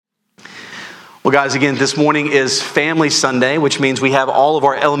Well, guys, again, this morning is Family Sunday, which means we have all of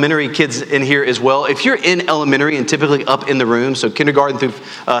our elementary kids in here as well. If you're in elementary and typically up in the room, so kindergarten through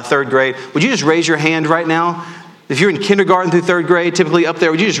third grade, would you just raise your hand right now? If you're in kindergarten through third grade, typically up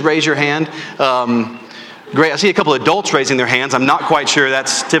there, would you just raise your hand? Great. I see a couple of adults raising their hands. I'm not quite sure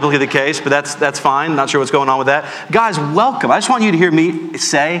that's typically the case, but that's fine. Not sure what's going on with that. Guys, welcome. I just want you to hear me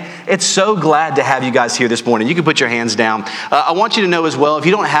say, it's so glad to have you guys here this morning. You can put your hands down. I want you to know as well, if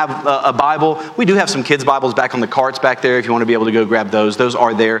you don't have a Bible, we do have some kids' Bibles back on the carts back there if you want to be able to go grab those. Those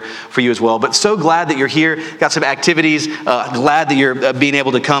are there for you as well. But so glad that you're here. Got some activities. Glad that you're being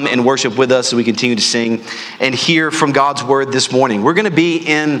able to come and worship with us as we continue to sing and hear from God's Word this morning. We're going to be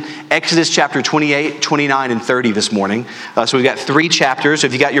in Exodus chapter 28, 29, and 30 this morning. So we've got 3 chapters. So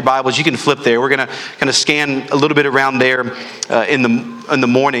if you got your Bibles, you can flip there. We're going to kind of scan a little bit around there in the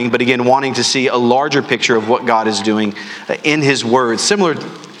morning, but again, wanting to see a larger picture of what God is doing in His Word, similar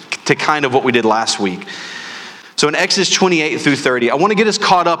to kind of what we did last week. So in Exodus 28 through 30, I want to get us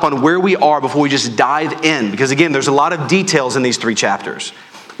caught up on where we are before we just dive in, because again, there's a lot of details in these 3 chapters.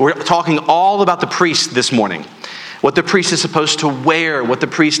 We're talking all about the priest this morning. What the priest is supposed to wear, what the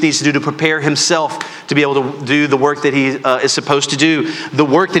priest needs to do to prepare himself to be able to do the work that he is supposed to do, the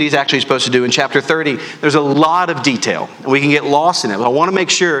work that he's actually supposed to do. In chapter 30, there's a lot of detail, and we can get lost in it. But I want to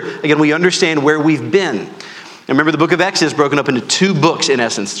make sure, again, we understand where we've been. And remember, the book of Exodus is broken up into 2 books in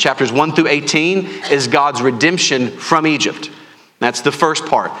essence. Chapters 1 through 18 is God's redemption from Egypt. That's the first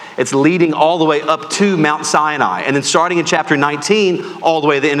part. It's leading all the way up to Mount Sinai. And then starting in chapter 19, all the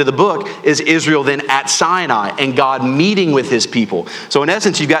way to the end of the book, is Israel then at Sinai and God meeting with His people. So in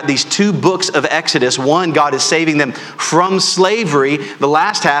essence, you've got these 2 books of Exodus. One, God is saving them from slavery. The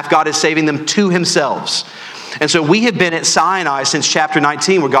last half, God is saving them to Himself. And so we have been at Sinai since chapter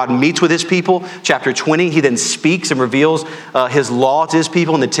 19, where God meets with His people. Chapter 20, He then speaks and reveals His law to His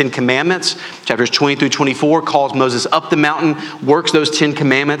people in the 10 Commandments. Chapters 20 through 24 calls Moses up the mountain, works those 10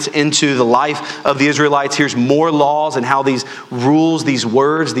 Commandments into the life of the Israelites. Here's more laws and how these rules, these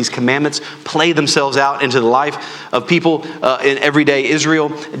words, these commandments play themselves out into the life of people in everyday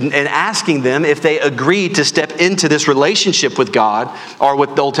Israel, and asking them if they agree to step into this relationship with God, or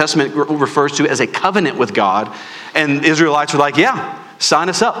what the Old Testament refers to as a covenant with God. And the Israelites were like, yeah, sign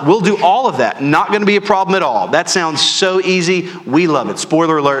us up. We'll do all of that. Not going to be a problem at all. That sounds so easy. We love it.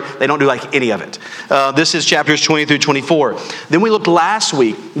 Spoiler alert, they don't do like any of it. This is chapters 20 through 24. Then we looked last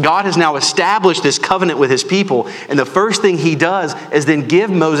week. God has now established this covenant with His people. And the first thing He does is then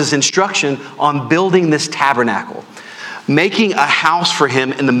give Moses instruction on building this tabernacle, making a house for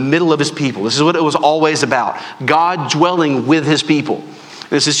Him in the middle of His people. This is what it was always about. God dwelling with His people.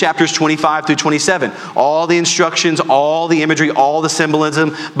 This is chapters 25 through 27. All the instructions, all the imagery, all the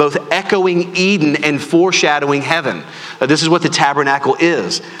symbolism, both echoing Eden and foreshadowing heaven. This is what the tabernacle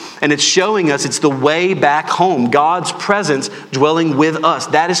is. And it's showing us it's the way back home. God's presence dwelling with us.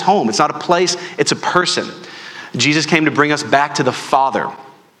 That is home. It's not a place, it's a person. Jesus came to bring us back to the Father.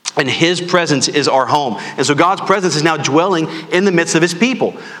 And His presence is our home. And so God's presence is now dwelling in the midst of His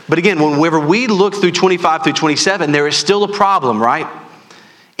people. But again, whenever we look through 25 through 27, there is still a problem, right?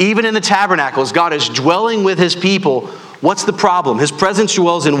 Even in the tabernacles, God is dwelling with His people. What's the problem? His presence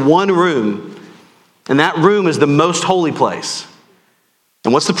dwells in one room, and that room is the most holy place.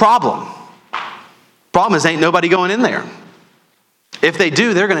 And what's the problem? Problem is, ain't nobody going in there. If they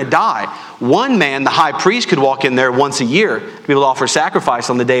do, they're going to die. One man, the high priest, could walk in there once a year to be able to offer sacrifice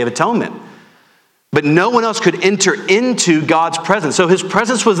on the Day of Atonement. But no one else could enter into God's presence. So His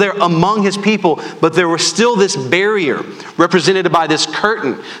presence was there among His people, but there was still this barrier represented by this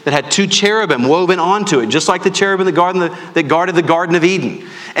curtain that had 2 cherubim woven onto it, just like the cherubim that guarded the Garden of Eden.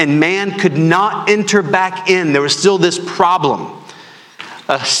 And man could not enter back in. There was still this problem.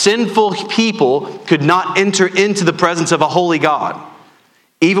 A sinful people could not enter into the presence of a holy God,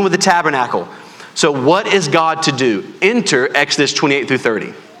 even with the tabernacle. So what is God to do? Enter Exodus 28 through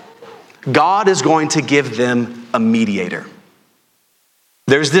 30. God is going to give them a mediator.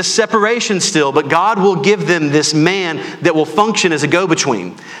 There's this separation still, but God will give them this man that will function as a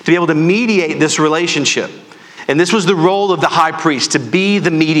go-between, to be able to mediate this relationship. And this was the role of the high priest, to be the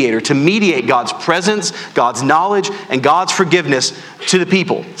mediator, to mediate God's presence, God's knowledge, and God's forgiveness to the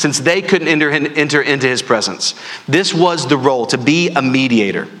people, since they couldn't enter into His presence. This was the role, to be a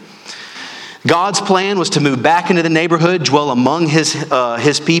mediator. God's plan was to move back into the neighborhood, dwell among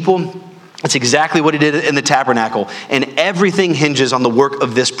His people. That's exactly what He did in the tabernacle. And everything hinges on the work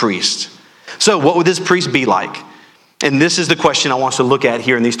of this priest. So what would this priest be like? And this is the question I want us to look at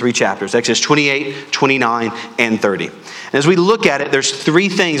here in these 3 chapters, Exodus 28, 29, and 30. And as we look at it, there's 3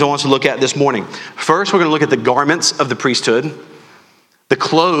 things I want us to look at this morning. First, we're going to look at the garments of the priesthood. the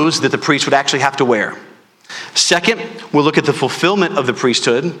clothes that the priest would actually have to wear. Second, we'll look at the fulfillment of the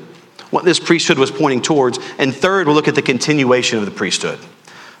priesthood, what this priesthood was pointing towards. And third, we'll look at the continuation of the priesthood.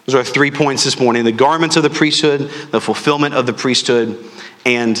 Those are our 3 points this morning: the garments of the priesthood, the fulfillment of the priesthood,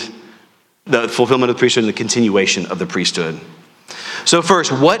 and the fulfillment of the priesthood and the continuation of the priesthood. So first,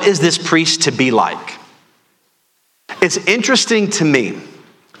 what is this priest to be like? It's interesting to me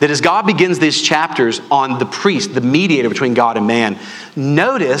that as God begins these chapters on the priest, the mediator between God and man,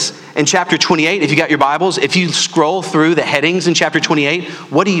 notice in chapter 28, if you got your Bibles, if you scroll through the headings in chapter 28,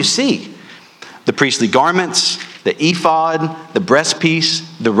 what do you see? The priestly garments, the ephod, the breastpiece,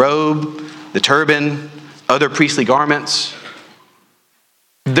 the robe, the turban, other priestly garments.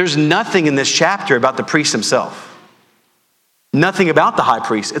 There's nothing in this chapter about the priest himself. Nothing about the high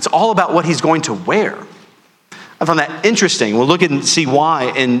priest. It's all about what he's going to wear. I found that interesting. We'll look and see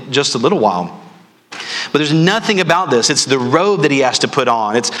why in just a little while. But there's nothing about this. It's the robe that he has to put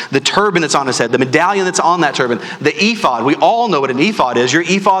on. It's the turban that's on his head, the medallion that's on that turban, the ephod. We all know what an ephod is. Your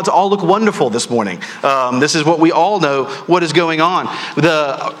ephods all look wonderful this morning. This is what we all know what is going on.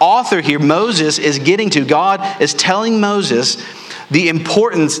 The author here, Moses, is getting to. God is telling Moses the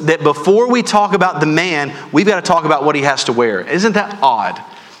importance that before we talk about the man, we've got to talk about what he has to wear. Isn't that odd?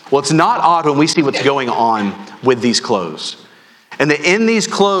 Well, it's not odd when we see what's going on with these clothes. And that in these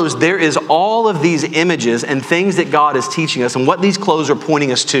clothes, there is all of these images and things that God is teaching us and what these clothes are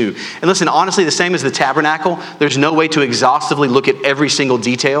pointing us to. And listen, honestly, the same as the tabernacle, there's no way to exhaustively look at every single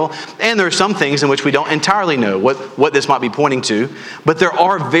detail. And there are some things in which we don't entirely know what this might be pointing to. But there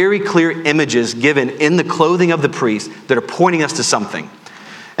are very clear images given in the clothing of the priest that are pointing us to something.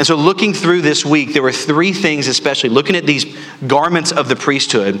 And so looking through this week, there were 3 things, especially looking at these garments of the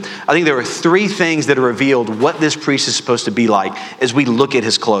priesthood. I think there were 3 things that are revealed what this priest is supposed to be like as we look at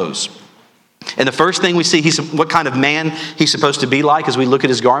his clothes. And the first thing we see, what kind of man he's supposed to be like as we look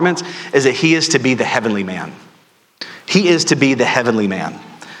at his garments, is that he is to be the heavenly man. He is to be the heavenly man.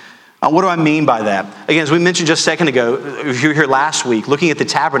 What do I mean by that? Again, as we mentioned just a second ago, if you were here last week, looking at the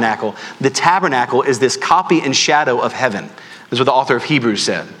tabernacle is this copy and shadow of heaven. That's what the author of Hebrews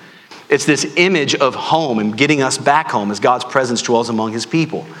said. It's this image of home and getting us back home as God's presence dwells among his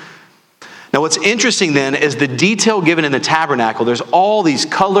people. Now, what's interesting then is the detail given in the tabernacle. There's all these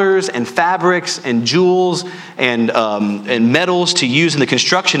colors and fabrics and jewels and metals to use in the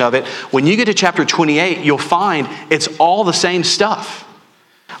construction of it. When you get to chapter 28, you'll find it's all the same stuff.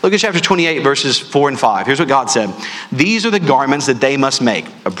 Look at chapter 28, verses 4 and 5. Here's what God said. These are the garments that they must make: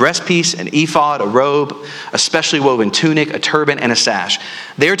 a breastpiece, an ephod, a robe, a specially woven tunic, a turban, and a sash.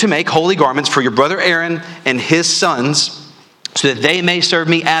 They are to make holy garments for your brother Aaron and his sons, so that they may serve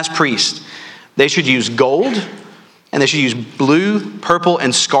me as priests. They should use gold, and they should use blue, purple,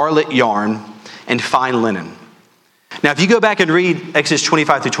 and scarlet yarn, and fine linen. Now, if you go back and read Exodus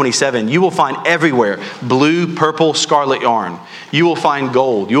 25 through 27, you will find everywhere blue, purple, scarlet yarn. You will find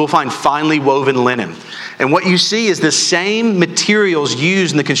gold. You will find finely woven linen. And what you see is the same materials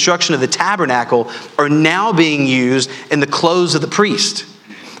used in the construction of the tabernacle are now being used in the clothes of the priest.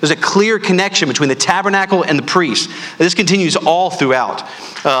 There's a clear connection between the tabernacle and the priest. This continues all throughout.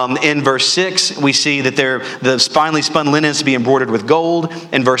 In verse 6, we see that the finely spun linen is to be embroidered with gold.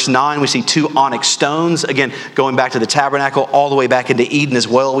 In verse 9, we see 2 onyx stones. Again, going back to the tabernacle, all the way back into Eden as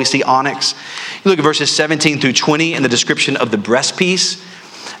well, we see onyx. You look at verses 17 through 20 in the description of the breastpiece.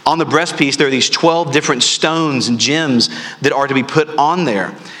 On the breastpiece, there are these 12 different stones and gems that are to be put on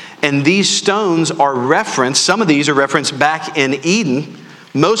there. And these stones are referenced, some of these are referenced back in Eden.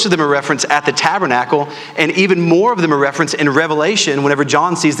 Most of them are referenced at the tabernacle, and even more of them are referenced in Revelation whenever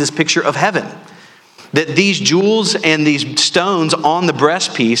John sees this picture of heaven. That these jewels and these stones on the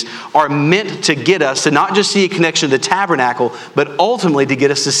breastpiece are meant to get us to not just see a connection to the tabernacle, but ultimately to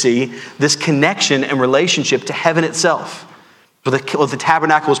get us to see this connection and relationship to heaven itself. What the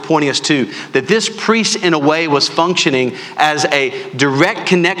tabernacle was pointing us to, that this priest in a way was functioning as a direct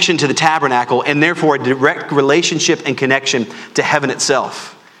connection to the tabernacle and therefore a direct relationship and connection to heaven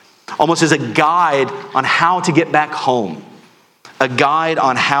itself. Almost as a guide on how to get back home, a guide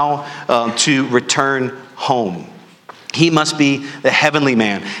on how to return home. He must be the heavenly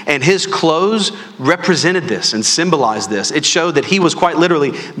man. And his clothes represented this and symbolized this. It showed that he was quite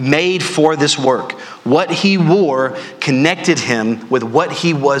literally made for this work. What he wore connected him with what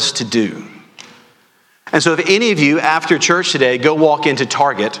he was to do. And so if any of you after church today go walk into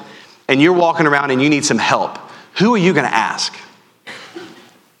Target and you're walking around and you need some help, who are you going to ask?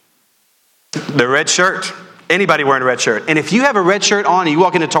 The red shirt. Anybody wearing a red shirt. And if you have a red shirt on and you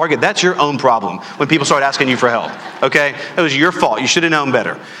walk into Target, that's your own problem when people start asking you for help. Okay? It was your fault. You should have known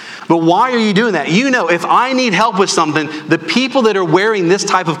better. But why are you doing that? You know, if I need help with something, the people that are wearing this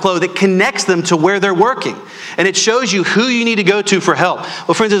type of clothes, it connects them to where they're working. And it shows you who you need to go to for help.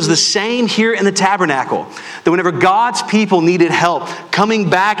 Well, friends, it was the same here in the tabernacle. That whenever God's people needed help coming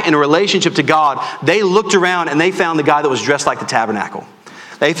back in a relationship to God, they looked around and they found the guy that was dressed like the tabernacle.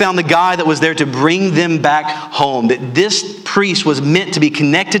 They found the guy that was there to bring them back home. That this priest was meant to be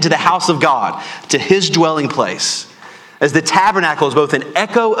connected to the house of God, to his dwelling place. As the tabernacle is both an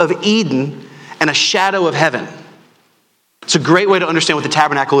echo of Eden and a shadow of heaven. It's a great way to understand what the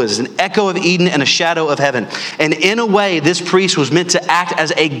tabernacle is. It's an echo of Eden and a shadow of heaven. And in a way, this priest was meant to act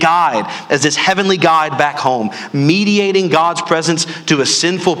as a guide, as this heavenly guide back home, mediating God's presence to a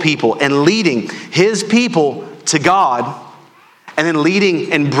sinful people and leading his people to God, and then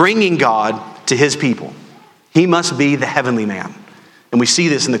leading and bringing God to his people. He must be the heavenly man. And we see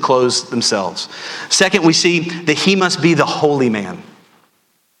this in the clothes themselves. Second, we see that he must be the holy man.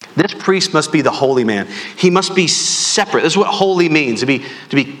 This priest must be the holy man. He must be separate. This is what holy means, to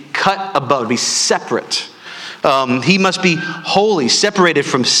be cut above, to be separate. He must be holy, separated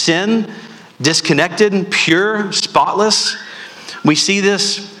from sin, disconnected, pure, spotless. We see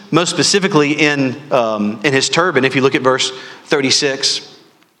this most specifically in his turban. If you look at verse 36,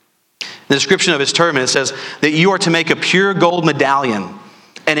 the description of his turban, it says that you are to make a pure gold medallion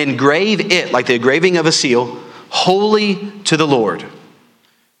and engrave it, like the engraving of a seal, holy to the Lord.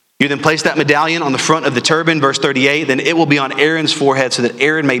 You then place that medallion on the front of the turban, verse 38, then it will be on Aaron's forehead so that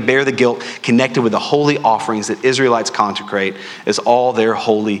Aaron may bear the guilt connected with the holy offerings that Israelites consecrate as all their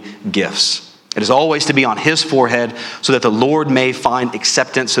holy gifts. It is always to be on his forehead so that the Lord may find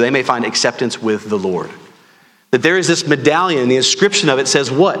acceptance, so they may find acceptance with the Lord. That there is this medallion, the inscription of it says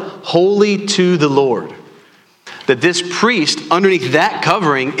what? Holy to the Lord. That this priest, underneath that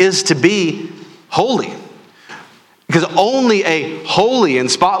covering, is to be holy. Because only a holy and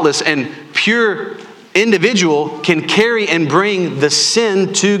spotless and pure individual can carry and bring the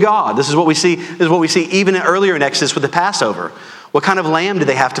sin to God. This is what we see. This is what we see even earlier in Exodus with the Passover. What kind of lamb did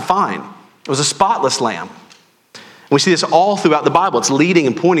they have to find? It was a spotless lamb. And we see this all throughout the Bible. It's leading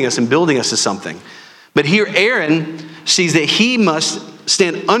and pointing us and building us to something. But here Aaron sees that he must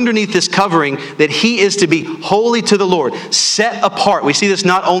stand underneath this covering, that he is to be holy to the Lord, set apart. We see this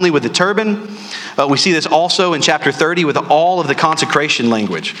not only with the turban, we see this also in chapter 30 with all of the consecration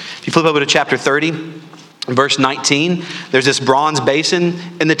language. If you flip over to chapter 30, verse 19, there's this bronze basin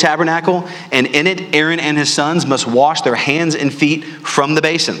in the tabernacle, and in it Aaron and his sons must wash their hands and feet from the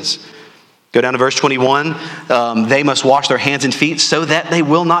basins. Go down to verse 21, they must wash their hands and feet so that they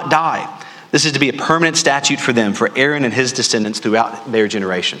will not die. This is to be a permanent statute for them, for Aaron and his descendants throughout their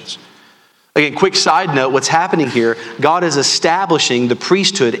generations. Again, quick side note, what's happening here, God is establishing the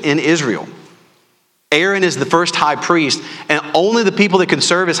priesthood in Israel. Aaron is the first high priest, and only the people that can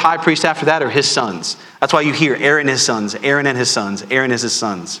serve as high priest after that are his sons. That's why you hear Aaron and his sons, Aaron and his sons, Aaron and his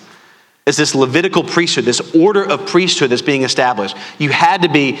sons. It's this Levitical priesthood, this order of priesthood that's being established. You had to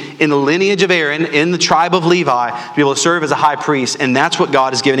be in the lineage of Aaron, in the tribe of Levi, to be able to serve as a high priest. And that's what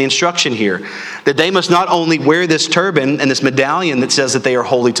God has given the instruction here. That they must not only wear this turban and this medallion that says that they are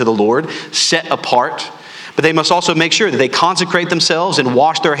holy to the Lord, set apart, but they must also make sure that they consecrate themselves and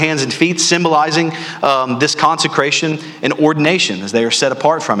wash their hands and feet, symbolizing this consecration and ordination as they are set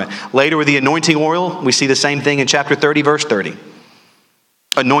apart from it. Later with the anointing oil, we see the same thing in chapter 30, verse 30.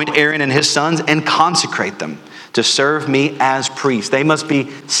 Anoint Aaron and his sons and consecrate them to serve me as priests. They must be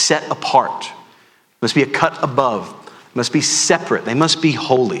set apart. Must be a cut above. Must be separate. They must be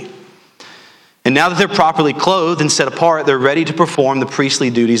holy. And now that they're properly clothed and set apart, they're ready to perform the priestly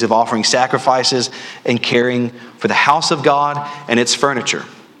duties of offering sacrifices and caring for the house of God and its furniture.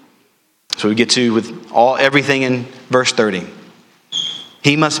 So we get to with everything in verse 30.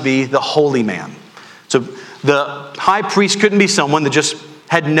 He must be the holy man. So the high priest couldn't be someone that just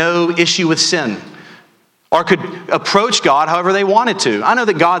had no issue with sin or could approach God however they wanted to. I know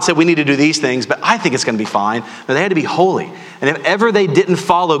that God said we need to do these things, but I think it's going to be fine. But they had to be holy. And if ever they didn't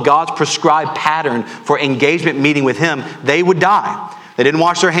follow God's prescribed pattern for engagement meeting with him, they would die. They didn't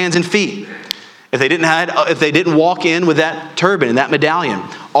wash their hands and feet. If they didn't walk in with that turban and that medallion,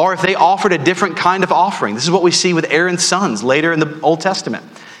 or if they offered a different kind of offering. This is what we see with Aaron's sons later in the Old Testament.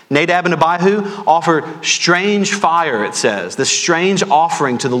 Nadab and Abihu offered strange fire, it says, this strange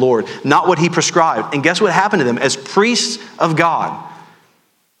offering to the Lord, not what he prescribed. And guess what happened to them? As priests of God,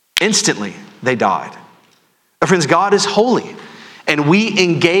 instantly they died. Our friends, God is holy, and we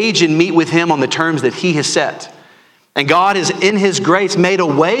engage and meet with him on the terms that he has set. And God has, in his grace, made a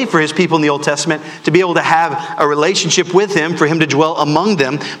way for his people in the Old Testament to be able to have a relationship with him, for him to dwell among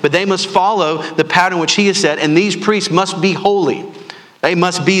them. But they must follow the pattern which he has set, and these priests must be holy. They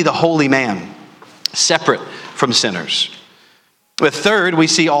must be the holy man, separate from sinners. But third, we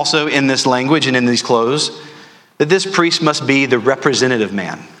see also in this language and in these clothes that this priest must be the representative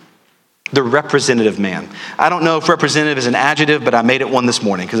man. The representative man. I don't know if representative is an adjective, but I made it one this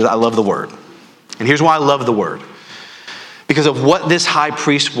morning because I love the word. And here's why I love the word. Because of what this high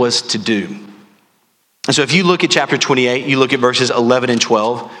priest was to do. And so if you look at chapter 28, you look at verses 11 and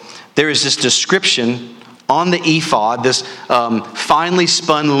 12, there is this description on the ephod, this finely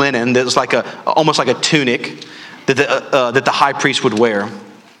spun linen that was almost like a tunic that the high priest would wear.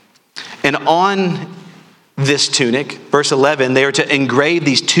 And on this tunic, verse 11, they are to engrave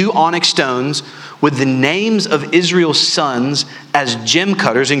these 2 onyx stones with the names of Israel's sons as gem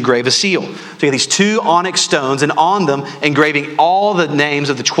cutters engrave a seal. So you have these 2 onyx stones, and on them engraving all the names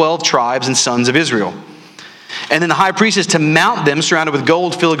of the 12 tribes and sons of Israel. And then the high priest is to mount them surrounded with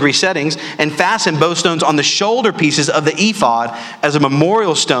gold filigree settings and fasten both stones on the shoulder pieces of the ephod as a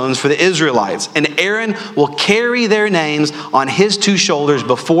memorial stones for the Israelites. And Aaron will carry their names on his 2 shoulders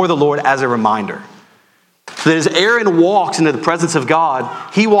before the Lord as a reminder. So that as Aaron walks into the presence of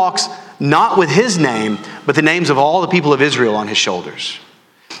God, he walks not with his name, but the names of all the people of Israel on his shoulders.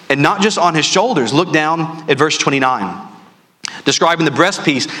 And not just on his shoulders. Look down at verse 29. Describing the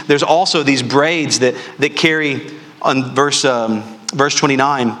breastpiece, there's also these braids that carry on verse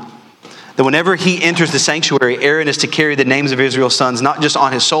 29. That whenever he enters the sanctuary, Aaron is to carry the names of Israel's sons, not just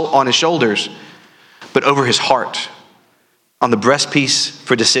on his shoulders, but over his heart. On the breastpiece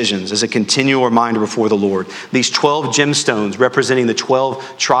for decisions as a continual reminder before the Lord. These 12 gemstones representing the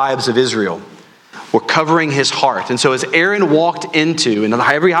 12 tribes of Israel were covering his heart. And so as Aaron walked into, and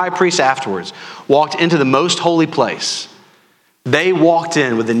every high priest afterwards, walked into the most holy place, they walked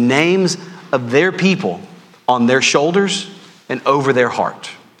in with the names of their people on their shoulders and over their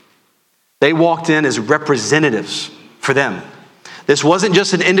heart. They walked in as representatives for them. This wasn't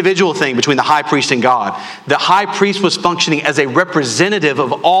just an individual thing between the high priest and God. The high priest was functioning as a representative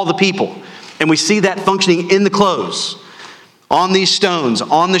of all the people. And we see that functioning in the clothes, on these stones,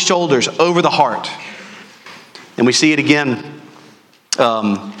 on the shoulders, over the heart. And we see it again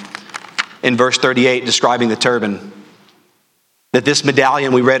in verse 38, describing the turban. That this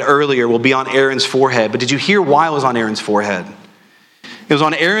medallion we read earlier will be on Aaron's forehead. But did you hear why it was on Aaron's forehead? It was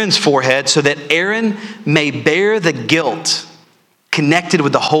on Aaron's forehead so that Aaron may bear the guilt connected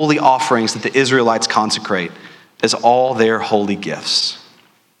with the holy offerings that the Israelites consecrate as all their holy gifts.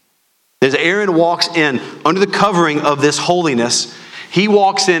 As Aaron walks in under the covering of this holiness, he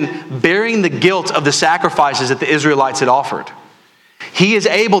walks in bearing the guilt of the sacrifices that the Israelites had offered. He is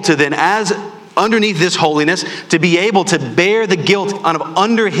able to then, as underneath this holiness, to be able to bear the guilt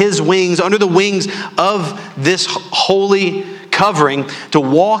under his wings, under the wings of this holy covering, to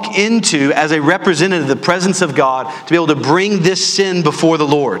walk into, as a representative of the presence of God, to be able to bring this sin before the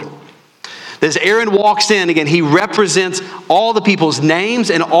Lord. As Aaron walks in, again, he represents all the people's names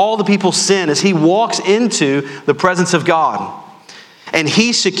and all the people's sin as he walks into the presence of God. And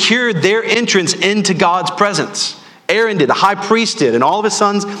he secured their entrance into God's presence. Aaron did, the high priest did, and all of his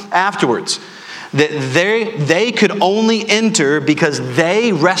sons afterwards. That they could only enter because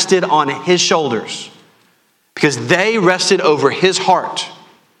they rested on his shoulders. Because they rested over his heart.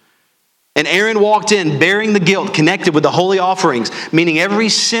 And Aaron walked in bearing the guilt connected with the holy offerings, meaning every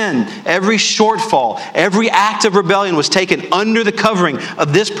sin, every shortfall, every act of rebellion was taken under the covering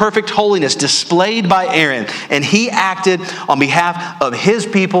of this perfect holiness displayed by Aaron. And he acted on behalf of his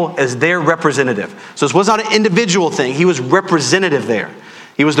people as their representative. So this was not an individual thing. He was representative there.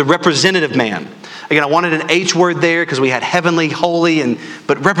 He was the representative man. Again, I wanted an H word there because we had heavenly, holy,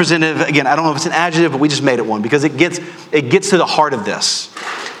 but representative, again, I don't know if it's an adjective, but we just made it one because it gets to the heart of this.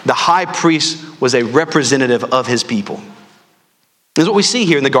 The high priest was a representative of his people. This is what we see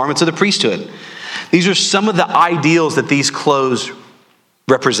here in the garments of the priesthood. These are some of the ideals that these clothes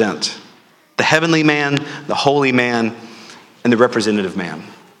represent. The heavenly man, the holy man, and the representative man.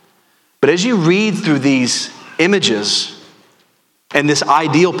 But as you read through these images and this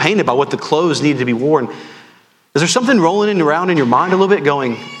ideal painted by what the clothes needed to be worn, is there something rolling around in your mind a little bit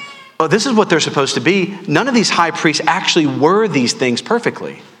going, oh, this is what they're supposed to be? None of these high priests actually were these things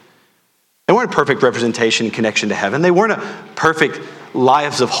perfectly. They weren't a perfect representation and connection to heaven. They weren't a perfect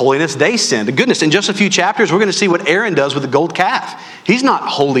lives of holiness. They sinned. Goodness, in just a few chapters, we're going to see what Aaron does with the gold calf. He's not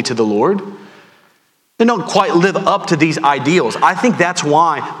holy to the Lord. They don't quite live up to these ideals. I think that's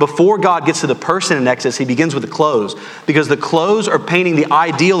why before God gets to the person in Exodus, he begins with the clothes. Because the clothes are painting the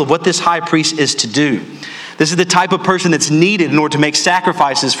ideal of what this high priest is to do. This is the type of person that's needed in order to make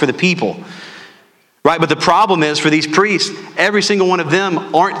sacrifices for the people. Right? But the problem is for these priests, every single one of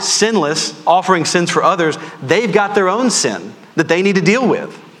them aren't sinless, offering sins for others. They've got their own sin. that they need to deal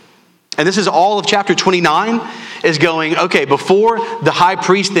with. And this is all of chapter 29 is going, okay, before the high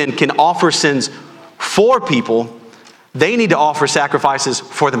priest then can offer sins for people, they need to offer sacrifices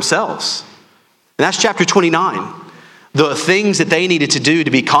for themselves. And that's chapter 29. The things that they needed to do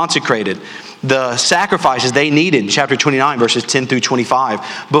to be consecrated, the sacrifices they needed, chapter 29, verses 10 through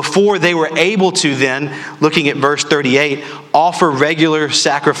 25, before they were able to then, looking at verse 38, offer regular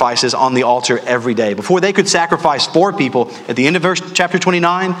sacrifices on the altar every day. Before they could sacrifice for people, at the end of chapter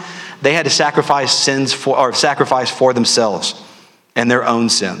 29, they had to sacrifice for themselves and their own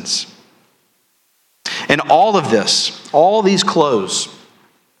sins. And all of this, all these clothes,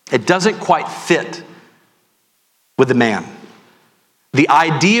 it doesn't quite fit with the man. The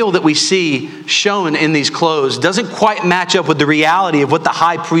ideal that we see shown in these clothes doesn't quite match up with the reality of what the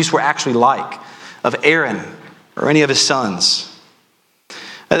high priests were actually like, of Aaron or any of his sons.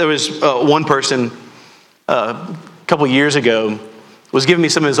 There was one person a couple years ago was giving me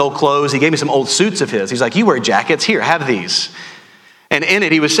some of his old clothes. He gave me some old suits of his. He's like, you wear jackets? Here, have these. And in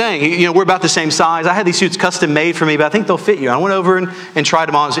it, he was saying, we're about the same size. I had these suits custom made for me, but I think they'll fit you. I went over and tried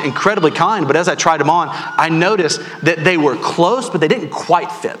them on. It was incredibly kind, but as I tried them on, I noticed that they were close, but they didn't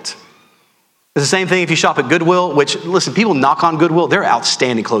quite fit. It's the same thing if you shop at Goodwill, which, listen, people knock on Goodwill. They're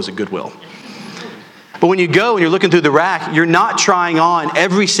outstanding clothes at Goodwill. But when you go and you're looking through the rack, you're not trying on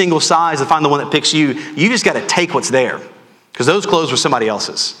every single size to find the one that picks you. You just got to take what's there, because those clothes were somebody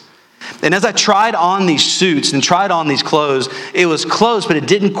else's. And as I tried on these suits and tried on these clothes, it was close, but it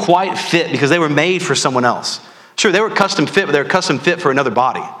didn't quite fit because they were made for someone else. Sure, they were custom fit, but they were custom fit for another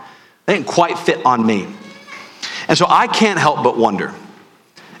body. They didn't quite fit on me. And so I can't help but wonder,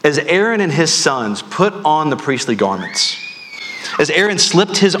 as Aaron and his sons put on the priestly garments, as Aaron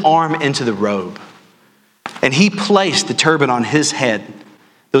slipped his arm into the robe, and he placed the turban on his head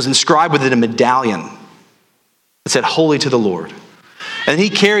that was inscribed with it a medallion that said, "Holy to the Lord." And he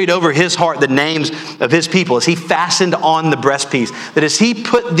carried over his heart the names of his people as he fastened on the breastpiece. That as he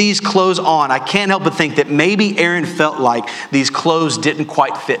put these clothes on, I can't help but think that maybe Aaron felt like these clothes didn't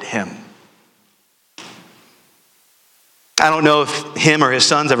quite fit him. I don't know if him or his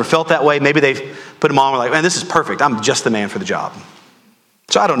sons ever felt that way. Maybe they put them on and were like, man, this is perfect. I'm just the man for the job.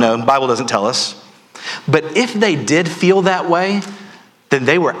 So I don't know. The Bible doesn't tell us. But if they did feel that way, then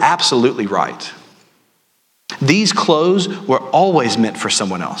they were absolutely right. These clothes were always meant for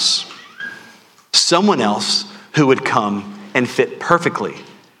someone else. Someone else who would come and fit perfectly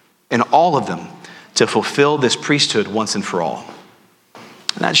in all of them to fulfill this priesthood once and for all.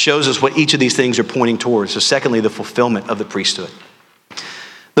 And that shows us what each of these things are pointing towards. So secondly, the fulfillment of the priesthood.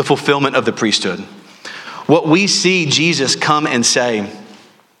 The fulfillment of the priesthood. What we see Jesus come and say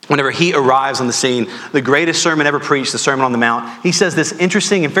whenever he arrives on the scene, the greatest sermon ever preached, the Sermon on the Mount, he says this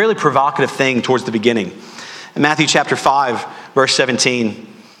interesting and fairly provocative thing towards the beginning. In Matthew chapter 5, verse 17,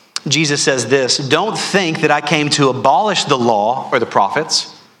 Jesus says this, "Don't think that I came to abolish the law or the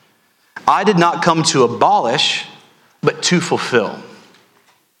prophets. I did not come to abolish, but to fulfill."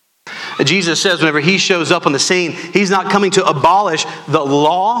 Jesus says whenever he shows up on the scene, he's not coming to abolish the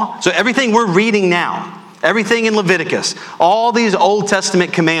law. So everything we're reading now, everything in Leviticus, all these Old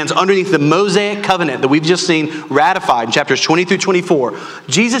Testament commands underneath the Mosaic covenant that we've just seen ratified in chapters 20 through 24,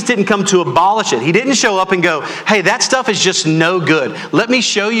 Jesus didn't come to abolish it. He didn't show up and go, hey, that stuff is just no good. Let me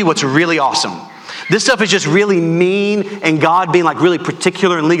show you what's really awesome. This stuff is just really mean and God being like really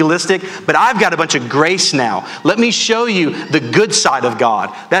particular and legalistic, but I've got a bunch of grace now. Let me show you the good side of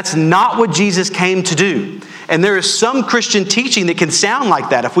God. That's not what Jesus came to do. And there is some Christian teaching that can sound like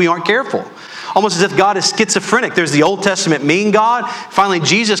that if we aren't careful. Almost as if God is schizophrenic. There's the Old Testament mean God. Finally,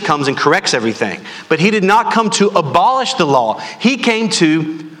 Jesus comes and corrects everything. But he did not come to abolish the law. He came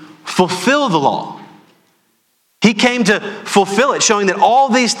to fulfill the law. He came to fulfill it, showing that all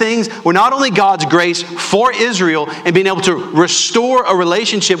these things were not only God's grace for Israel and being able to restore a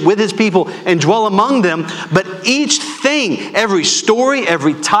relationship with his people and dwell among them, but each thing, every story,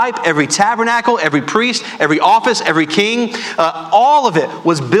 every type, every tabernacle, every priest, every office, every king, all of it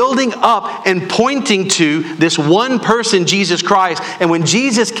was building up and pointing to this one person, Jesus Christ. And when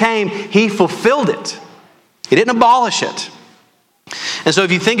Jesus came, he fulfilled it. He didn't abolish it. And so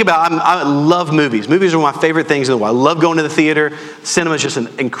if you think about, I love movies. Movies are one of my favorite things in the world. I love going to the theater. Cinema is just an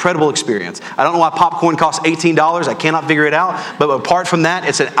incredible experience. I don't know why popcorn costs $18. I cannot figure it out. But apart from that,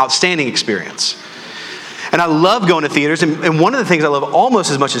 it's an outstanding experience. And I love going to theaters. And one of the things I love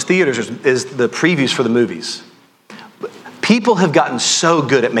almost as much as theaters is the previews for the movies. People have gotten so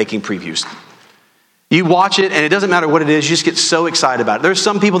good at making previews. You watch it, and it doesn't matter what it is, you just get so excited about it. There's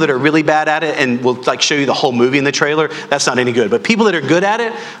some people that are really bad at it and will like show you the whole movie in the trailer. That's not any good. But people that are good at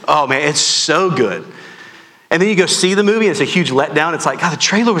it, oh man, it's so good. And then you go see the movie and it's a huge letdown. It's like, God, the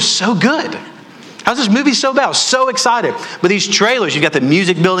trailer was so good. How's this movie so bad? I was so excited. But these trailers, you've got the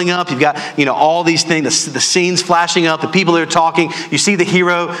music building up. You've got, all these things, the scenes flashing up, the people that are talking. You see the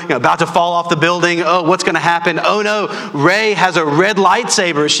hero, about to fall off the building. Oh, what's going to happen? Oh, no, Rey has a red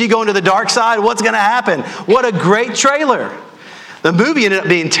lightsaber. Is she going to the dark side? What's going to happen? What a great trailer. The movie ended up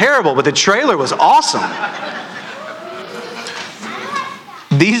being terrible, but the trailer was awesome.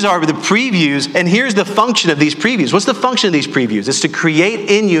 These are the previews, and here's the function of these previews. What's the function of these previews? It's to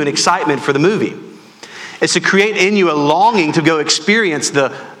create in you an excitement for the movie. It's to create in you a longing to go experience the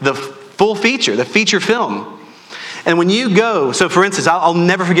full feature, the feature film. And when you go, so for instance, I'll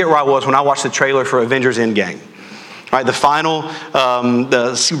never forget where I was when I watched the trailer for Avengers Endgame. Right, the final,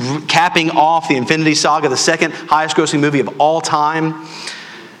 capping off the Infinity Saga, the second highest grossing movie of all time.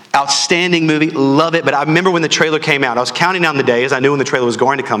 Outstanding movie, love it. But I remember when the trailer came out, I was counting down the days. I knew when the trailer was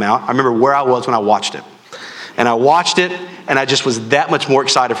going to come out. I remember where I was when I watched it. And I watched it, and I just was that much more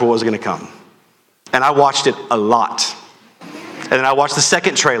excited for what was going to come. And I watched it a lot. And then I watched the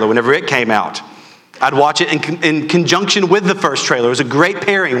second trailer whenever it came out. I'd watch it in conjunction with the first trailer. It was a great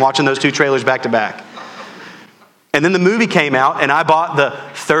pairing watching those two trailers back to back. And then the movie came out, and I bought the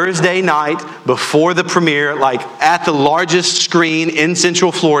Thursday night before the premiere, like at the largest screen in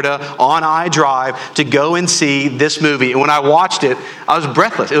Central Florida on iDrive to go and see this movie. And when I watched it, I was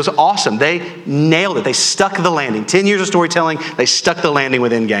breathless. It was awesome. They nailed it. They stuck the landing. 10 years of storytelling, they stuck the landing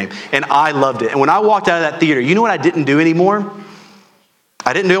with Endgame. And I loved it. And when I walked out of that theater, you know what I didn't do anymore?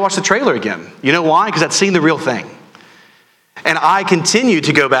 I didn't watch the trailer again. You know why? Because I'd seen the real thing. And I continue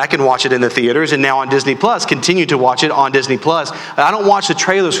to go back and watch it in the theaters, and now on Disney Plus, continue to watch it on Disney Plus. I don't watch the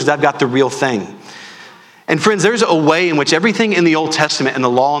trailers because I've got the real thing. And friends, there's a way in which everything in the Old Testament and the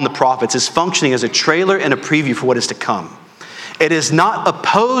law and the prophets is functioning as a trailer and a preview for what is to come. It is not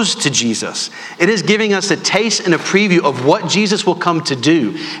opposed to Jesus. It is giving us a taste and a preview of what Jesus will come to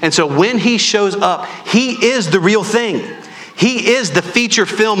do. And so when he shows up, he is the real thing. He is the feature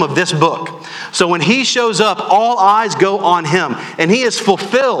film of this book. So when he shows up, all eyes go on him. And he has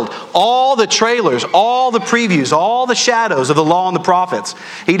fulfilled all the trailers, all the previews, all the shadows of the law and the prophets.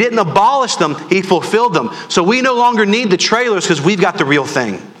 He didn't abolish them, he fulfilled them. So we no longer need the trailers because we've got the real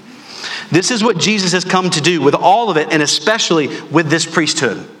thing. This is what Jesus has come to do with all of it, and especially with this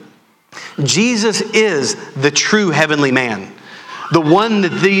priesthood. Jesus is the true heavenly man. The one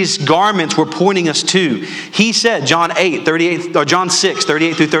that these garments were pointing us to. He said, John 6,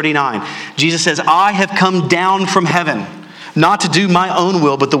 38 through 39, Jesus says, I have come down from heaven, not to do my own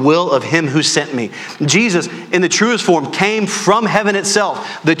will, but the will of him who sent me. Jesus, in the truest form, came from heaven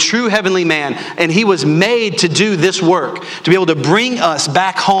itself, the true heavenly man, and he was made to do this work, to be able to bring us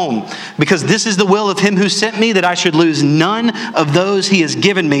back home, because this is the will of him who sent me, that I should lose none of those he has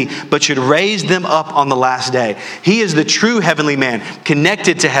given me, but should raise them up on the last day. He is the true heavenly man,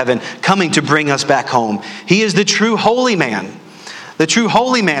 connected to heaven, coming to bring us back home. He is the true holy man,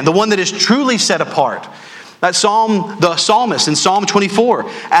 the one that is truly set apart. The psalmist in Psalm 24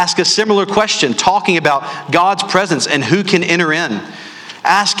 asks a similar question, talking about God's presence and who can enter in.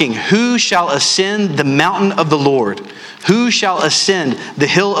 Asking, who shall ascend the mountain of the Lord? Who shall ascend the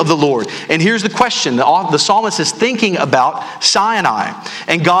hill of the Lord? And here's the question. The psalmist is thinking about Sinai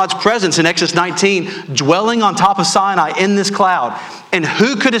and God's presence in Exodus 19, dwelling on top of Sinai in this cloud. And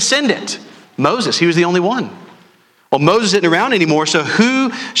who could ascend it? Moses. He was the only one. Well, Moses isn't around anymore, so who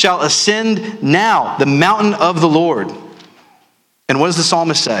shall ascend now the mountain of the Lord? And what does the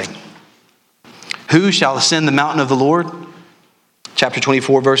psalmist say? Who shall ascend the mountain of the Lord? Chapter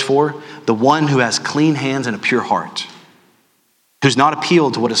 24, verse 4. The one who has clean hands and a pure heart, who's not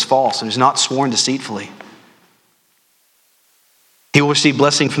appealed to what is false and who's not sworn deceitfully. He will receive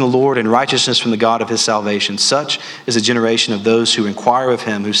blessing from the Lord and righteousness from the God of his salvation. Such is a generation of those who inquire of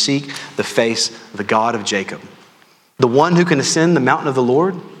him, who seek the face of the God of Jacob. The one who can ascend the mountain of the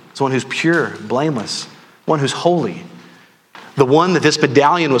Lord is one who's pure, blameless, one who's holy. The one that this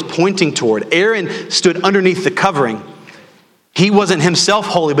medallion was pointing toward. Aaron stood underneath the covering. He wasn't himself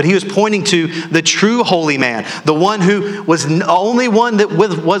holy, but he was pointing to the true holy man, the one who was the only one that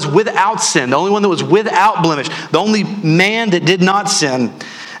was without sin, the only one that was without blemish, the only man that did not sin.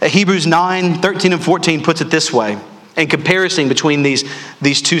 Hebrews 9, 13 and 14 puts it this way, in comparison between these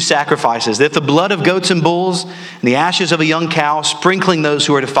two sacrifices. That if the blood of goats and bulls and the ashes of a young cow, sprinkling those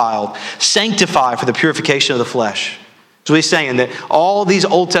who are defiled, sanctify for the purification of the flesh. So he's saying that all these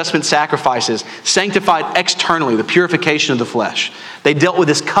Old Testament sacrifices sanctified externally the purification of the flesh. They dealt with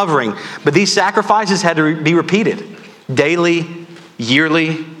this covering, but these sacrifices had to be repeated daily,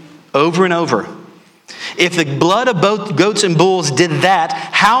 yearly, over and over. If the blood of both goats and bulls did that,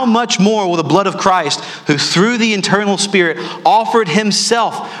 how much more will the blood of Christ, who through the eternal Spirit offered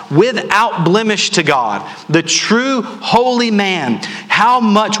himself without blemish to God, the true holy man, how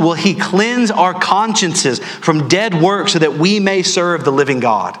much will he cleanse our consciences from dead works so that we may serve the living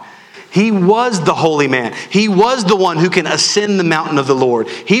God? He was the holy man. He was the one who can ascend the mountain of the Lord.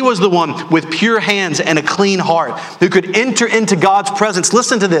 He was the one with pure hands and a clean heart who could enter into God's presence,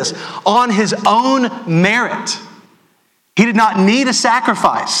 listen to this, on his own merit. He did not need a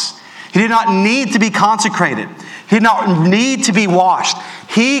sacrifice. He did not need to be consecrated. He did not need to be washed.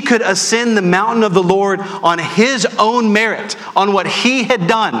 He could ascend the mountain of the Lord on his own merit, on what he had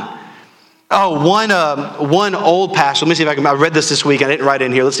done. Oh, one old pastor. Let me see if I can. I read this week. I didn't write it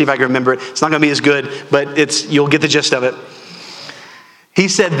in here. Let's see if I can remember it. It's not going to be as good, but you'll get the gist of it. He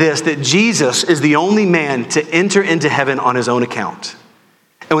said this, that Jesus is the only man to enter into heaven on his own account.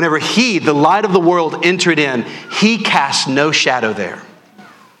 And whenever he, the light of the world, entered in, he cast no shadow there.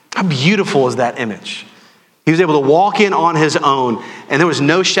 How beautiful is that image? He was able to walk in on his own, and there was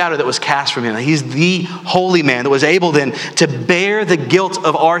no shadow that was cast from him. He's the holy man that was able then to bear the guilt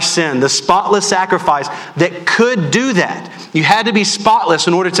of our sin, the spotless sacrifice that could do that. You had to be spotless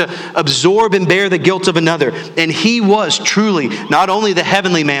in order to absorb and bear the guilt of another. And he was truly not only the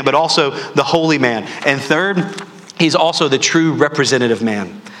heavenly man, but also the holy man. And third, he's also the true representative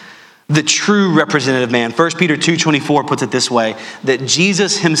man. The true representative man. 1 Peter 2:24 puts it this way, that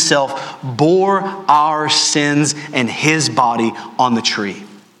Jesus himself bore our sins in his body on the tree.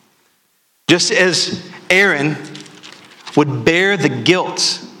 Just as Aaron would bear the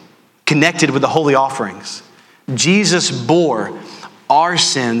guilt connected with the holy offerings, Jesus bore our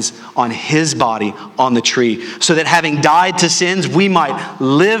sins on his body on the tree, so that having died to sins, we might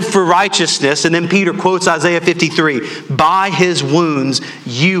live for righteousness. And then Peter quotes Isaiah 53, by his wounds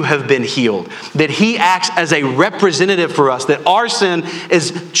you have been healed. That he acts as a representative for us, that our sin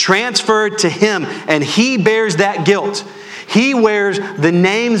is transferred to him and he bears that guilt. He wears the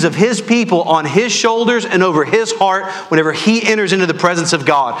names of his people on his shoulders and over his heart whenever he enters into the presence of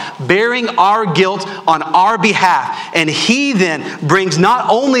God, bearing our guilt on our behalf. And he then brings not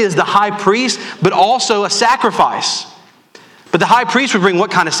only as the high priest, but also a sacrifice. But the high priest would bring what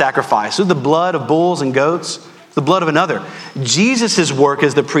kind of sacrifice? The blood of bulls and goats, the blood of another. Jesus' work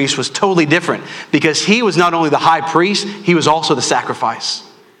as the priest was totally different, because he was not only the high priest, he was also the sacrifice.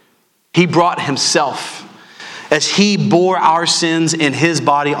 He brought himself as he bore our sins in his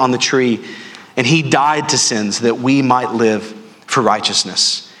body on the tree, and he died to sins that we might live for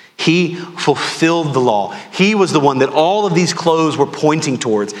righteousness. He fulfilled the law. He was the one that all of these clothes were pointing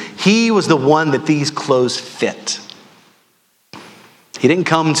towards. He was the one that these clothes fit. He didn't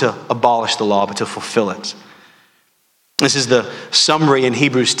come to abolish the law, but to fulfill it. This is the summary in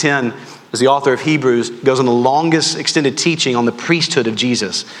Hebrews 10, as the author of Hebrews goes on the longest extended teaching on the priesthood of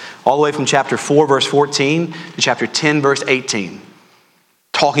Jesus, all the way from chapter 4, verse 14 to chapter 10, verse 18,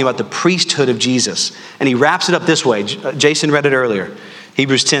 talking about the priesthood of Jesus. And he wraps it up this way. Jason read it earlier,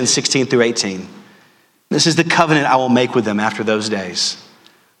 Hebrews 10, 16 through 18. This is the covenant I will make with them after those days.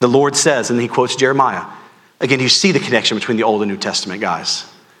 The Lord says, and he quotes Jeremiah. Again, you see the connection between the Old and New Testament,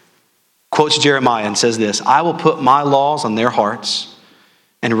 guys. Quotes Jeremiah and says this, I will put my laws on their hearts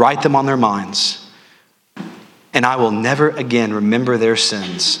and write them on their minds, and I will never again remember their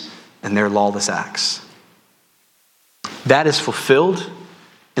sins and their lawless acts. That is fulfilled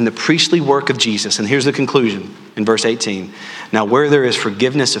in the priestly work of Jesus. And here's the conclusion in verse 18. Now, where there is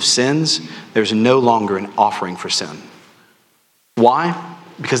forgiveness of sins, there's no longer an offering for sin. Why?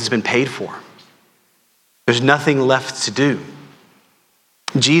 Because it's been paid for. There's nothing left to do.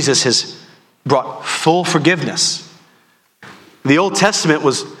 Jesus has brought full forgiveness. The Old Testament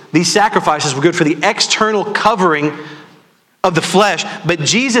these sacrifices were good for the external covering of the flesh, but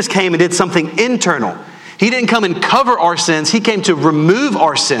Jesus came and did something internal. He didn't come and cover our sins. He came to remove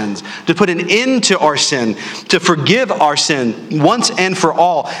our sins, to put an end to our sin, to forgive our sin once and for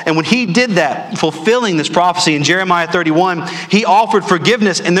all. And when he did that, fulfilling this prophecy in Jeremiah 31, he offered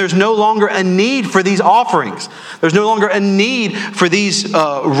forgiveness, and there's no longer a need for these offerings. There's no longer a need for these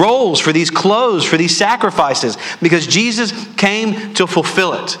roles, for these clothes, for these sacrifices, because Jesus came to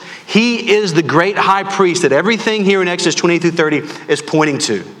fulfill it. He is the great high priest that everything here in Exodus 20 through 30 is pointing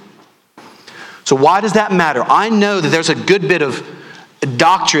to. So why does that matter? I know that there's a good bit of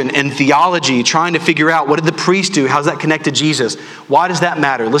doctrine and theology trying to figure out, what did the priest do? How's that connect to Jesus? Why does that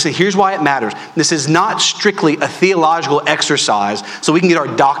matter? Listen, here's why it matters. This is not strictly a theological exercise so we can get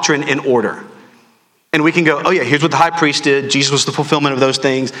our doctrine in order. And we can go, oh yeah, here's what the high priest did. Jesus was the fulfillment of those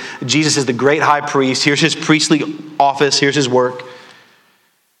things. Jesus is the great high priest. Here's his priestly office. Here's his work.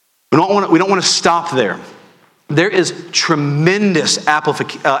 We don't want to stop there. there is tremendous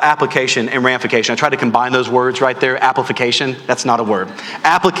application and ramification. I tried to combine those words right there. Application, that's not a word.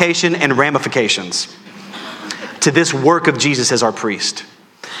 Application and ramifications to this work of Jesus as our priest.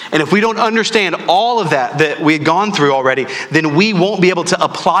 And if we don't understand all of that we had gone through already, then we won't be able to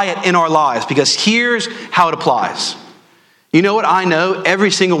apply it in our lives, because here's how it applies. You know what I know?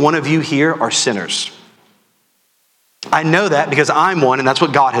 Every single one of you here are sinners. I know that because I'm one, and that's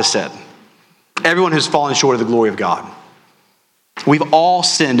what God has said. Everyone who's fallen short of the glory of God. We've all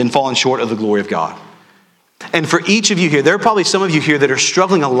sinned and fallen short of the glory of God. And for each of you here, there are probably some of you here that are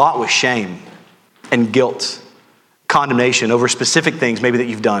struggling a lot with shame and guilt, condemnation over specific things maybe that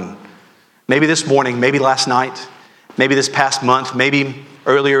you've done. Maybe this morning, maybe last night, maybe this past month, maybe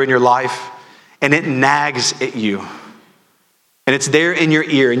earlier in your life, and it nags at you. And it's there in your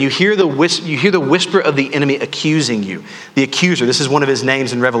ear, and you hear the whisper of the enemy accusing you. The accuser, this is one of his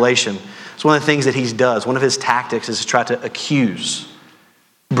names in Revelation. It's one of the things that he does. One of his tactics is to try to accuse,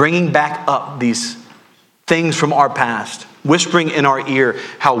 bringing back up these things from our past, whispering in our ear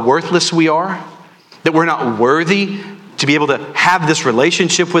how worthless we are, that we're not worthy to be able to have this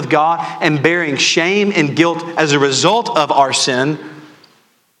relationship with God, and bearing shame and guilt as a result of our sin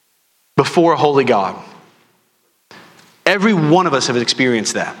before a holy God. Every one of us have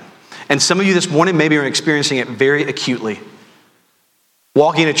experienced that. And some of you this morning maybe are experiencing it very acutely.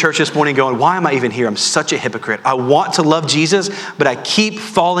 Walking into church this morning going, why am I even here? I'm such a hypocrite. I want to love Jesus, but I keep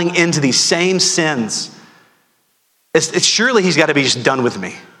falling into these same sins. It's surely he's got to be just done with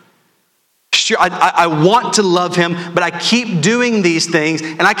me. Sure, I want to love him, but I keep doing these things,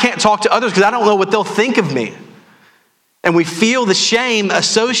 and I can't talk to others because I don't know what they'll think of me. And we feel the shame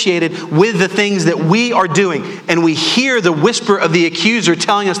associated with the things that we are doing. And we hear the whisper of the accuser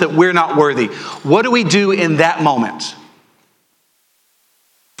telling us that we're not worthy. What do we do in that moment?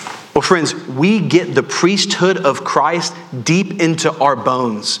 Well, friends, we get the priesthood of Christ deep into our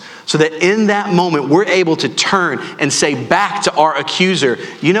bones, so that in that moment we're able to turn and say back to our accuser,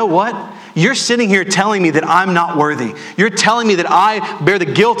 you know what? You're sitting here telling me that I'm not worthy. You're telling me that I bear the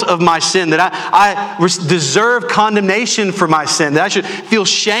guilt of my sin, that I deserve condemnation for my sin, that I should feel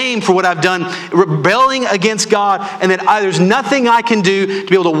shame for what I've done, rebelling against God, and that there's nothing I can do to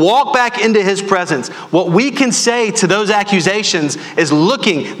be able to walk back into his presence. What we can say to those accusations is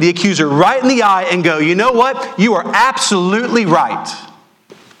looking the accuser right in the eye and go, you know what? You are absolutely right.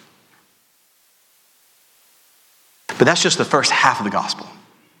 But that's just the first half of the gospel.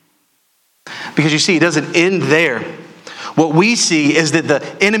 Because you see, it doesn't end there. What we see is that the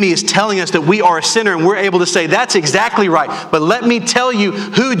enemy is telling us that we are a sinner, and we're able to say, that's exactly right. But let me tell you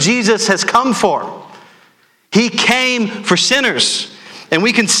who Jesus has come for. He came for sinners. And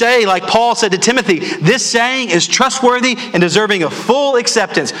we can say, like Paul said to Timothy, this saying is trustworthy and deserving of full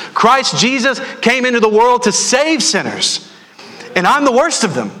acceptance. Christ Jesus came into the world to save sinners, and I'm the worst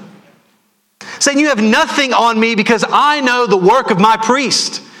of them. Saying you have nothing on me because I know the work of my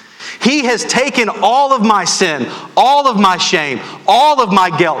priest. He has taken all of my sin, all of my shame, all of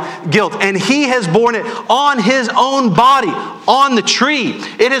my guilt, and he has borne it on his own body, on the tree.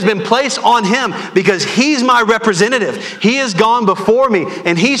 It has been placed on him because he's my representative. He has gone before me,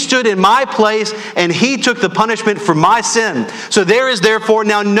 and he stood in my place, and he took the punishment for my sin. So there is therefore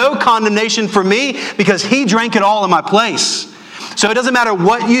now no condemnation for me, because he drank it all in my place. So it doesn't matter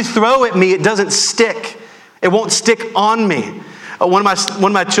what you throw at me, it doesn't stick. It won't stick on me. One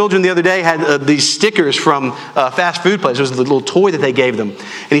of my children the other day had these stickers from a fast food place. It was the little toy that they gave them.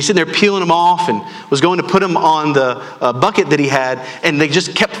 And he's sitting there peeling them off and was going to put them on the bucket that he had, and they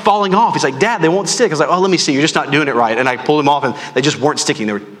just kept falling off. He's like, Dad, they won't stick. I was like, oh, let me see. You're just not doing it right. And I pulled them off, and they just weren't sticking.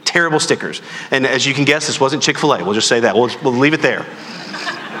 They were terrible stickers. And as you can guess, this wasn't Chick-fil-A. We'll just say that. We'll leave it there.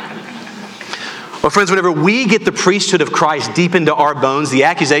 Well, friends, whenever we get the priesthood of Christ deep into our bones, the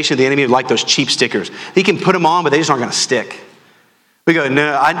accusation of the enemy is like those cheap stickers. He can put them on, but they just aren't going to stick. We go,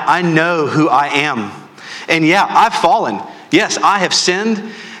 no, I know who I am. And yeah, I've fallen. Yes, I have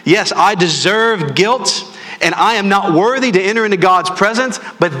sinned. Yes, I deserve guilt. And I am not worthy to enter into God's presence.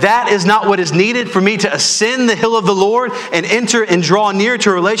 But that is not what is needed for me to ascend the hill of the Lord and enter and draw near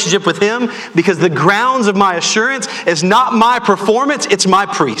to a relationship with him. Because the grounds of my assurance is not my performance, it's my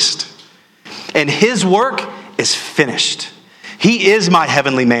priest. And his work is finished. He is my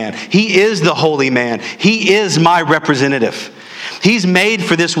heavenly man. He is the holy man. He is my representative. He's made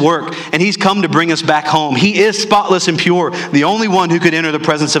for this work, and he's come to bring us back home. He is spotless and pure, the only one who could enter the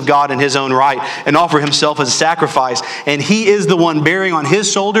presence of God in his own right and offer himself as a sacrifice. And he is the one bearing on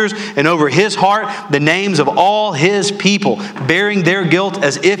his shoulders and over his heart the names of all his people, bearing their guilt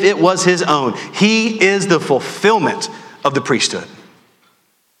as if it was his own. He is the fulfillment of the priesthood.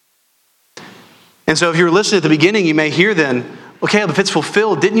 And so if you were listening at the beginning, you may hear then, okay, if it's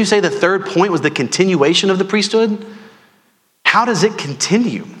fulfilled, didn't you say the third point was the continuation of the priesthood? How does it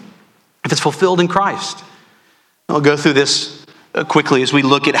continue if it's fulfilled in Christ? I'll go through this quickly as we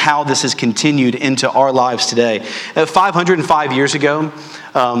look at how this has continued into our lives today. 505 years ago,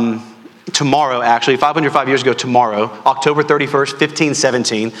 tomorrow, 505 years ago tomorrow, October 31st,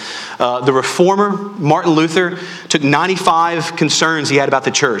 1517, the reformer Martin Luther took 95 concerns he had about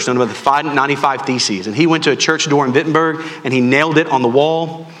the church, known about the 95 Theses, and he went to a church door in Wittenberg and he nailed it on the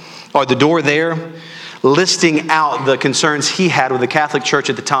wall, or the door there, listing out the concerns he had with the Catholic Church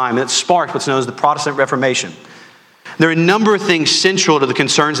at the time, and it sparked what's known as the Protestant Reformation. There are a number of things central to the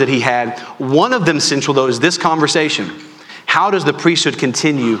concerns that he had. One of them central, though, is this conversation. How does the priesthood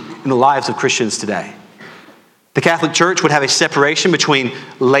continue in the lives of Christians today? The Catholic Church would have a separation between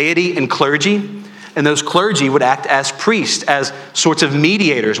laity and clergy, and those clergy would act as priests, as sorts of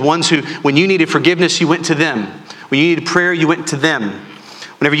mediators, ones who, when you needed forgiveness, you went to them. When you needed prayer, you went to them.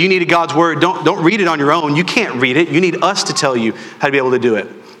 Whenever you needed God's word, don't read it on your own. You can't read it. You need us to tell you how to be able to do it,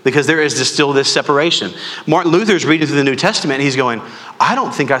 because there is still this separation. Martin Luther's reading through the New Testament, and he's going, I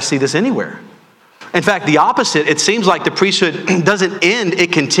don't think I see this anywhere. In fact, the opposite, it seems like the priesthood doesn't end,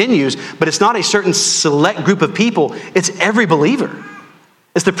 it continues, but it's not a certain select group of people, it's every believer.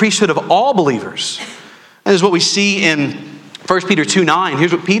 It's the priesthood of all believers. And this is what we see in 1 Peter 2:9.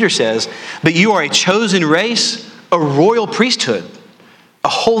 Here's what Peter says, but you are a chosen race, a royal priesthood, a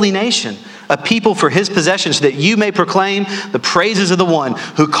holy nation, a people for his possession, so that you may proclaim the praises of the one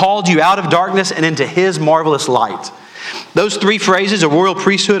who called you out of darkness and into his marvelous light. Those three phrases, a royal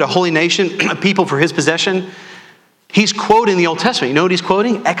priesthood, a holy nation, a people for his possession, he's quoting the Old Testament. You know what he's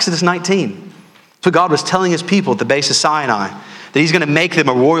quoting? Exodus 19. So God was telling his people at the base of Sinai that he's going to make them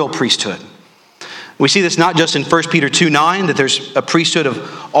a royal priesthood. We see this not just in 1 Peter 2:9, that there's a priesthood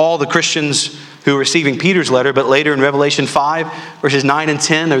of all the Christians who are receiving Peter's letter, but later in Revelation 5, verses 9 and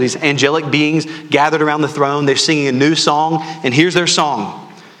 10, there are these angelic beings gathered around the throne. They're singing a new song, and here's their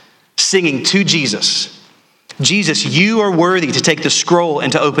song, singing to Jesus. Jesus, you are worthy to take the scroll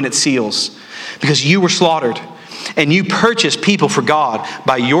and to open its seals, because you were slaughtered, and you purchased people for God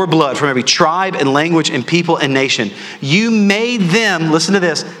by your blood from every tribe and language and people and nation. You made them, listen to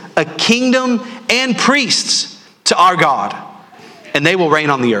this, a kingdom and priests to our God, and they will reign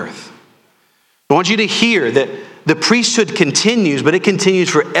on the earth. I want you to hear that the priesthood continues, but it continues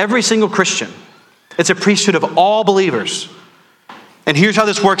for every single Christian. It's a priesthood of all believers. And here's how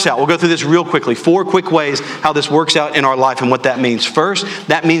this works out. We'll go through this real quickly. 4 quick ways how this works out in our life and what that means. First,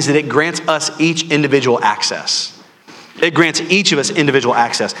 that means that it grants us each individual access. It grants each of us individual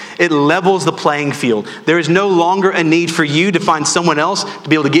access. It levels the playing field. There is no longer a need for you to find someone else to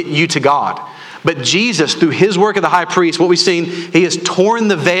be able to get you to God. But Jesus, through his work of the high priest, what we've seen, he has torn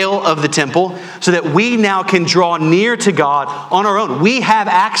the veil of the temple so that we now can draw near to God on our own. We have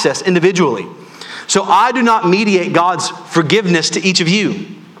access individually. So I do not mediate God's forgiveness to each of you.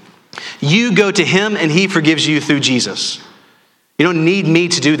 You go to him and he forgives you through Jesus. You don't need me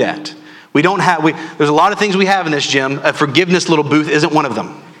to do that. There's a lot of things we have in this gym. A forgiveness little booth isn't one of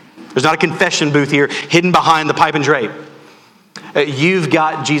them. There's not a confession booth here hidden behind the pipe and drape. You've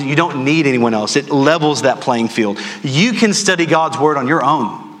got Jesus. You don't need anyone else. It levels that playing field. You can study God's word on your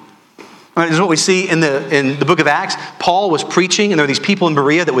own. This is what we see in the book of Acts. Paul was preaching, and there were these people in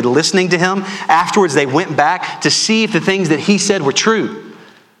Berea that were listening to him. Afterwards, they went back to see if the things that he said were true.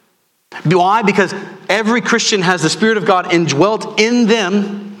 Why? Because every Christian has the Spirit of God indwelt in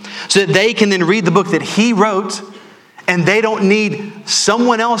them so that they can then read the book that he wrote, and they don't need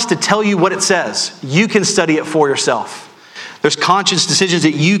someone else to tell you what it says. You can study it for yourself. There's conscious decisions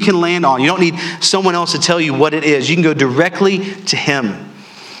that you can land on. You don't need someone else to tell you what it is. You can go directly to him.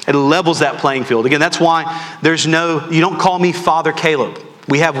 It levels that playing field. Again, that's why you don't call me Father Caleb.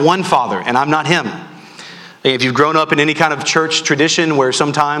 We have one Father, and I'm not him. If you've grown up in any kind of church tradition where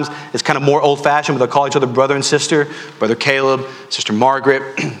sometimes it's kind of more old-fashioned, where they'll call each other brother and sister, Brother Caleb, Sister Margaret,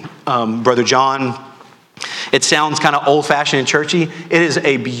 Brother John, it sounds kind of old-fashioned and churchy. It is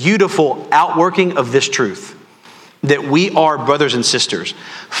a beautiful outworking of this truth, that we are brothers and sisters.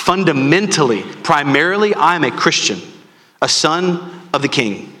 Fundamentally, primarily, I am a Christian, a son of the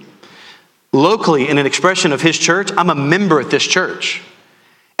King. Locally, in an expression of his church, I'm a member at this church.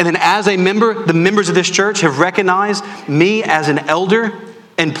 And then as a member, the members of this church have recognized me as an elder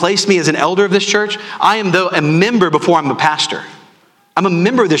and placed me as an elder of this church. I am, though, a member before I'm a pastor. I'm a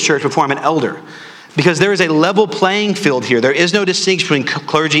member of this church before I'm an elder. Because there is a level playing field here. There is no distinction between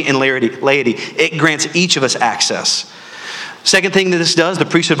clergy and laity. It grants each of us access. Second thing that this does, the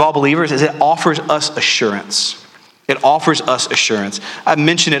priesthood of all believers, is it offers us assurance. It offers us assurance. I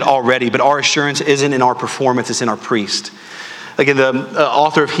mentioned it already, but our assurance isn't in our performance, it's in our priest. Again, the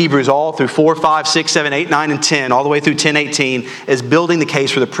author of Hebrews all through 4, 5, 6, 7, 8, 9, and 10, all the way through 10, 18, is building the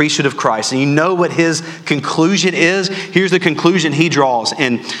case for the priesthood of Christ. And you know what his conclusion is? Here's the conclusion he draws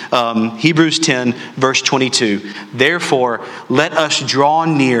in Hebrews 10, verse 22. Therefore, let us draw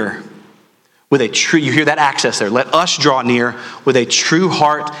near with a true, you hear that access there, let us draw near with a true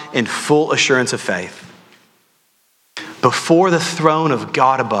heart and full assurance of faith. Before the throne of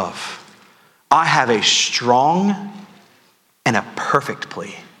God above, I have a strong and a perfect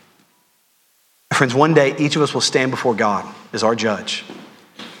plea. Friends, one day each of us will stand before God as our judge.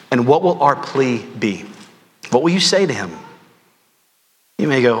 And what will our plea be? What will you say to him? You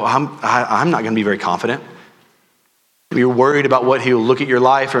may go, I'm not going to be very confident. Maybe you're worried about what he'll look at your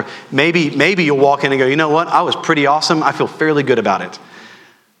life, or maybe you'll walk in and go, you know what? I was pretty awesome. I feel fairly good about it.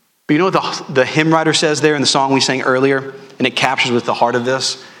 But you know what the hymn writer says there in the song we sang earlier, and it captures with the heart of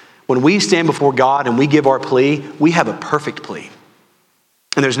this? When we stand before God and we give our plea, we have a perfect plea.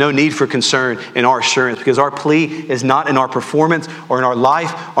 And there's no need for concern in our assurance, because our plea is not in our performance or in our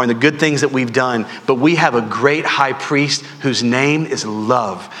life or in the good things that we've done, but we have a great high priest whose name is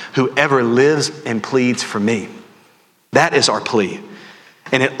love, who ever lives and pleads for me. That is our plea.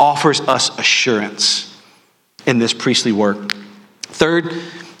 And it offers us assurance in this priestly work. Third,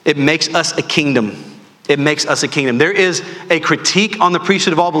 it makes us a kingdom. It makes us a kingdom. There is a critique on the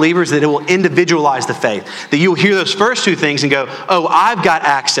priesthood of all believers that it will individualize the faith. That you'll hear those first two things and go, oh, I've got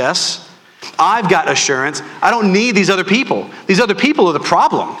access. I've got assurance. I don't need these other people. These other people are the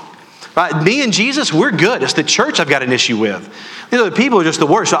problem. Right? Me and Jesus, we're good. It's the church I've got an issue with. These other people are just the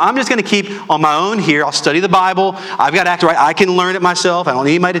worst. So I'm just going to keep on my own here. I'll study the Bible. I've got to act right. I can learn it myself. I don't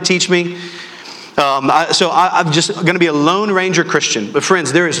need anybody to teach me. I'm just going to be a Lone Ranger Christian. But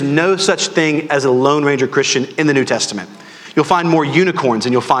friends, there is no such thing as a Lone Ranger Christian in the New Testament. You'll find more unicorns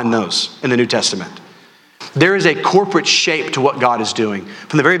than you'll find those in the New Testament. There is a corporate shape to what God is doing.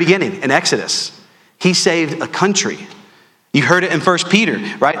 From the very beginning, in Exodus, he saved a country. You heard it in 1 Peter,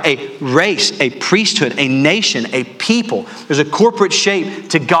 right? A race, a priesthood, a nation, a people. There's a corporate shape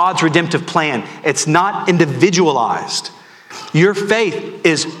to God's redemptive plan. It's not individualized. Your faith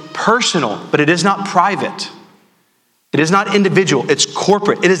is personal, but it is not private. It is not individual. It's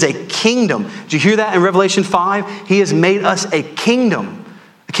corporate. It is a kingdom. Did you hear that in Revelation 5? He has made us a kingdom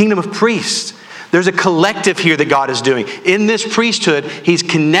of priests. There's a collective here that God is doing. In this priesthood, he's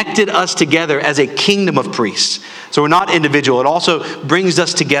connected us together as a kingdom of priests. So we're not individual. It also brings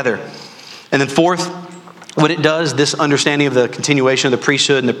us together. And then fourth, what it does, this understanding of the continuation of the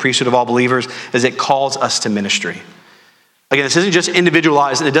priesthood and the priesthood of all believers, is it calls us to ministry. Again, this isn't just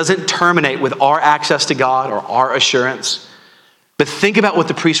individualized, and it doesn't terminate with our access to God or our assurance. But think about what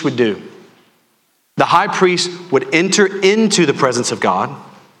the priest would do. The high priest would enter into the presence of God.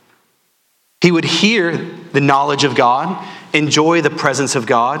 He would hear the knowledge of God, enjoy the presence of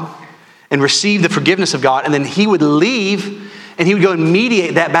God, and receive the forgiveness of God. And then he would leave, and he would go and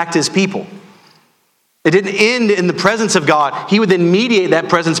mediate that back to his people. It didn't end in the presence of God. He would then mediate that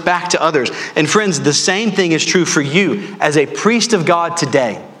presence back to others. And friends, the same thing is true for you as a priest of God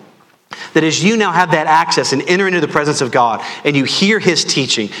today. That as you now have that access and enter into the presence of God, and you hear his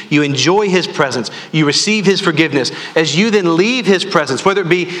teaching, you enjoy his presence, you receive his forgiveness, as you then leave his presence, whether it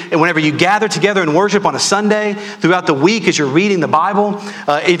be whenever you gather together and worship on a Sunday, throughout the week as you're reading the Bible,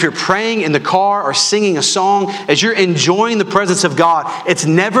 if you're praying in the car or singing a song, as you're enjoying the presence of God, it's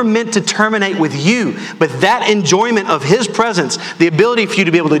never meant to terminate with you, but that enjoyment of his presence, the ability for you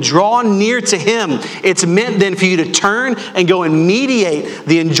to be able to draw near to him, it's meant then for you to turn and go and mediate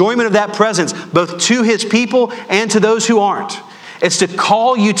the enjoyment of that presence, both to his people and to those who aren't. It's to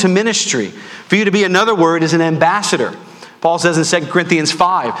call you to ministry. For you to be, another word, is an ambassador. Paul says in 2 Corinthians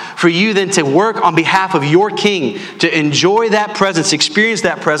 5, for you then to work on behalf of your king, to enjoy that presence, experience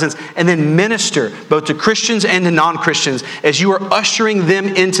that presence, and then minister both to Christians and to non-Christians as you are ushering them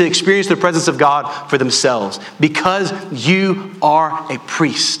into experience the presence of God for themselves, because you are a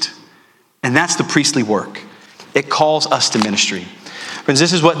priest. And that's the priestly work. It calls us to ministry. Friends,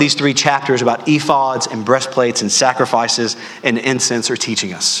 this is what these 3 chapters about ephods and breastplates and sacrifices and incense are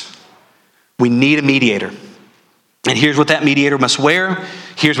teaching us. We need a mediator. And here's what that mediator must wear.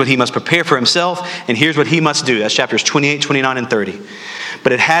 Here's what he must prepare for himself. And here's what he must do. That's chapters 28, 29, and 30.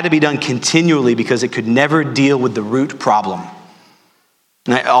 But it had to be done continually because it could never deal with the root problem.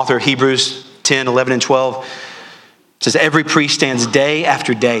 And the author of Hebrews 10, 11, and 12 says, every priest stands day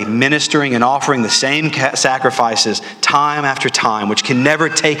after day, ministering and offering the same sacrifices time after time, which can never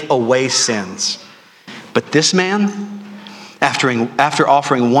take away sins. But this man, after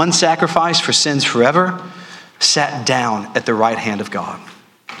offering one sacrifice for sins forever, sat down at the right hand of God.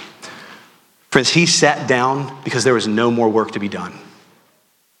 Friends, he sat down because there was no more work to be done.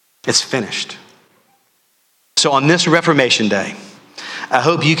 It's finished. So on this Reformation Day, I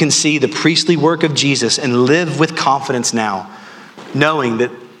hope you can see the priestly work of Jesus and live with confidence now, knowing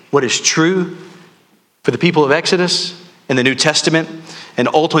that what is true for the people of Exodus and the New Testament, and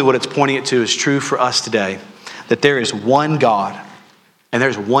ultimately what it's pointing it to, is true for us today, that there is one God and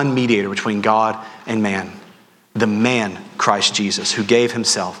there's one mediator between God and man, the man Christ Jesus, who gave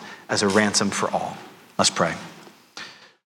himself as a ransom for all. Let's pray.